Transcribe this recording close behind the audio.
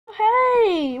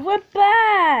we're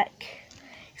back.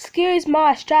 Excuse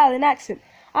my Australian accent.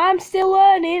 I'm still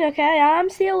learning, okay? I'm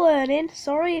still learning.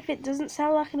 Sorry if it doesn't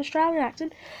sound like an Australian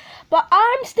accent, but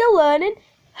I'm still learning.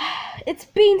 It's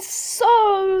been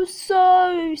so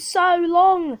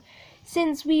long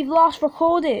since we've last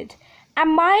recorded.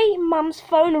 And my mum's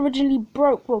phone originally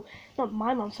broke. Well, not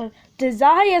my mum's phone.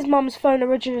 Desire's mum's phone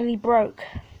originally broke.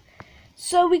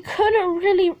 So we couldn't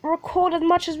really record as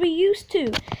much as we used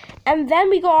to. And then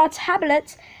we got our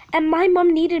tablets, and my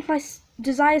mum needed my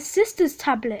Desire's sister's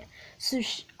tablet. So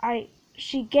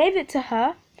she gave it to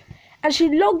her, and she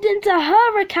logged into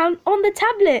her account on the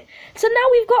tablet. So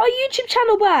now we've got our YouTube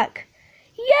channel back.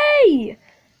 Yay!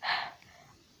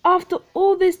 After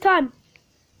all this time,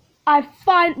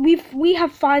 we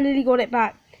have finally got it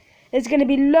back. There's going to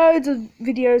be loads of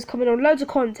videos coming on, loads of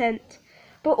content.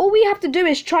 But all we have to do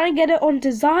is try and get it on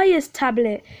Desire's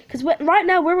tablet. Because right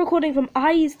now we're recording from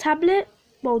I's tablet.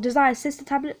 Well, Desire's sister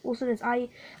tablet, also known as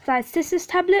Desire's sister's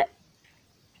tablet.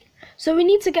 So we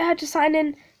need to get her to sign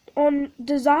in on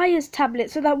Desire's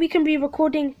tablet so that we can be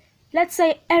recording, let's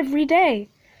say, every day.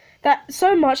 That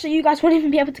so much that you guys won't even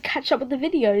be able to catch up with the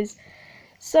videos.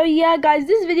 So yeah, guys,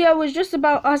 this video was just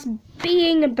about us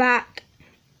being back.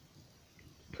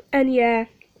 And yeah.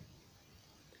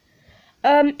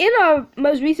 In our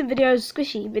most recent video,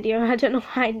 Squishy video, I don't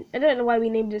know why we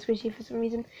named it Squishy for some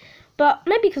reason, but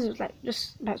maybe because it was like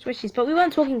just about Squishies. But we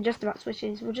weren't talking just about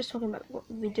Squishies. We're just talking about what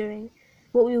we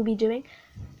will be doing,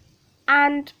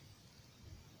 and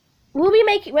we're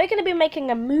going to be making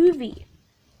a movie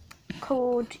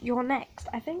called You're Next.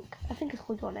 I think it's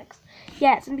called You're Next.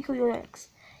 Yeah, it's gonna be called You're Next.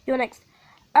 You're Next.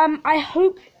 I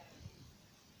hope.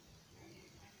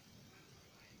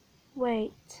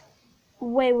 Wait.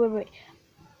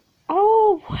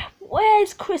 Oh,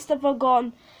 where's Christopher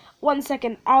gone? 1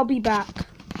 second, I'll be back.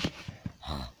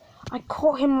 I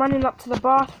caught him running up to the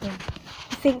bathroom.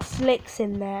 I think Slick's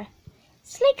in there.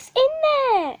 Slick's in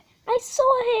there! I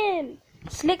saw him!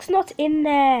 Slick's not in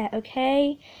there,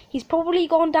 okay? He's probably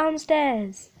gone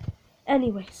downstairs.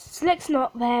 Anyways, Slick's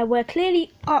not there. We're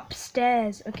clearly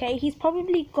upstairs, okay? He's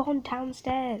probably gone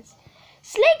downstairs.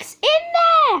 Slick's in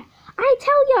there! I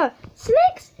tell you,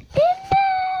 Slick's in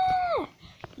there!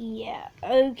 Yeah,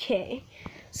 okay.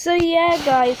 So yeah,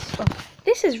 guys,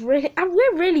 this is really, and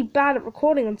we're really bad at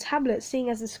recording on tablets,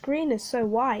 seeing as the screen is so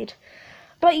wide.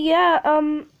 But yeah,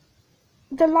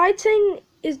 the lighting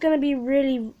is gonna be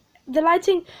really,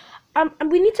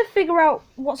 and we need to figure out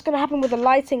what's gonna happen with the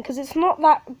lighting, because it's not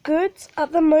that good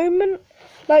at the moment.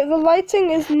 Like, the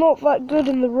lighting is not that good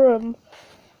in the room,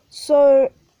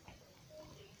 so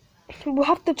we'll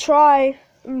have to try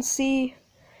and see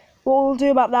what we'll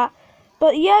do about that.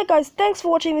 But yeah, guys, thanks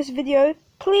for watching this video.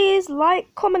 Please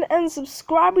like, comment, and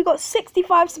subscribe. We got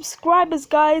 65 subscribers,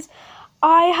 guys.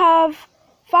 I have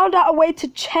found out a way to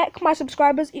check my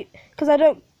subscribers because I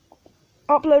don't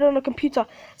upload on a computer.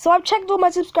 So I've checked all my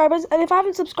subscribers, and if I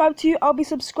haven't subscribed to you, I'll be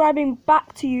subscribing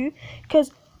back to you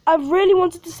because I've really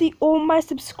wanted to see all my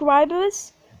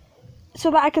subscribers so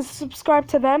that I can subscribe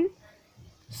to them.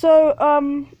 So,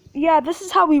 yeah, this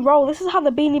is how we roll. This is how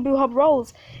the Beanie Boo Hub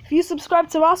rolls. If you subscribe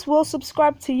to us, we'll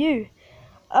subscribe to you.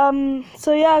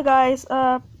 So yeah, guys,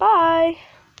 bye.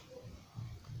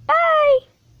 Bye.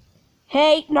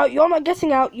 Hey, no, you're not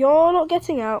getting out. You're not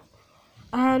getting out.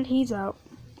 And he's out.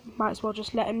 Might as well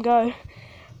just let him go.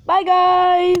 Bye,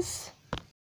 guys.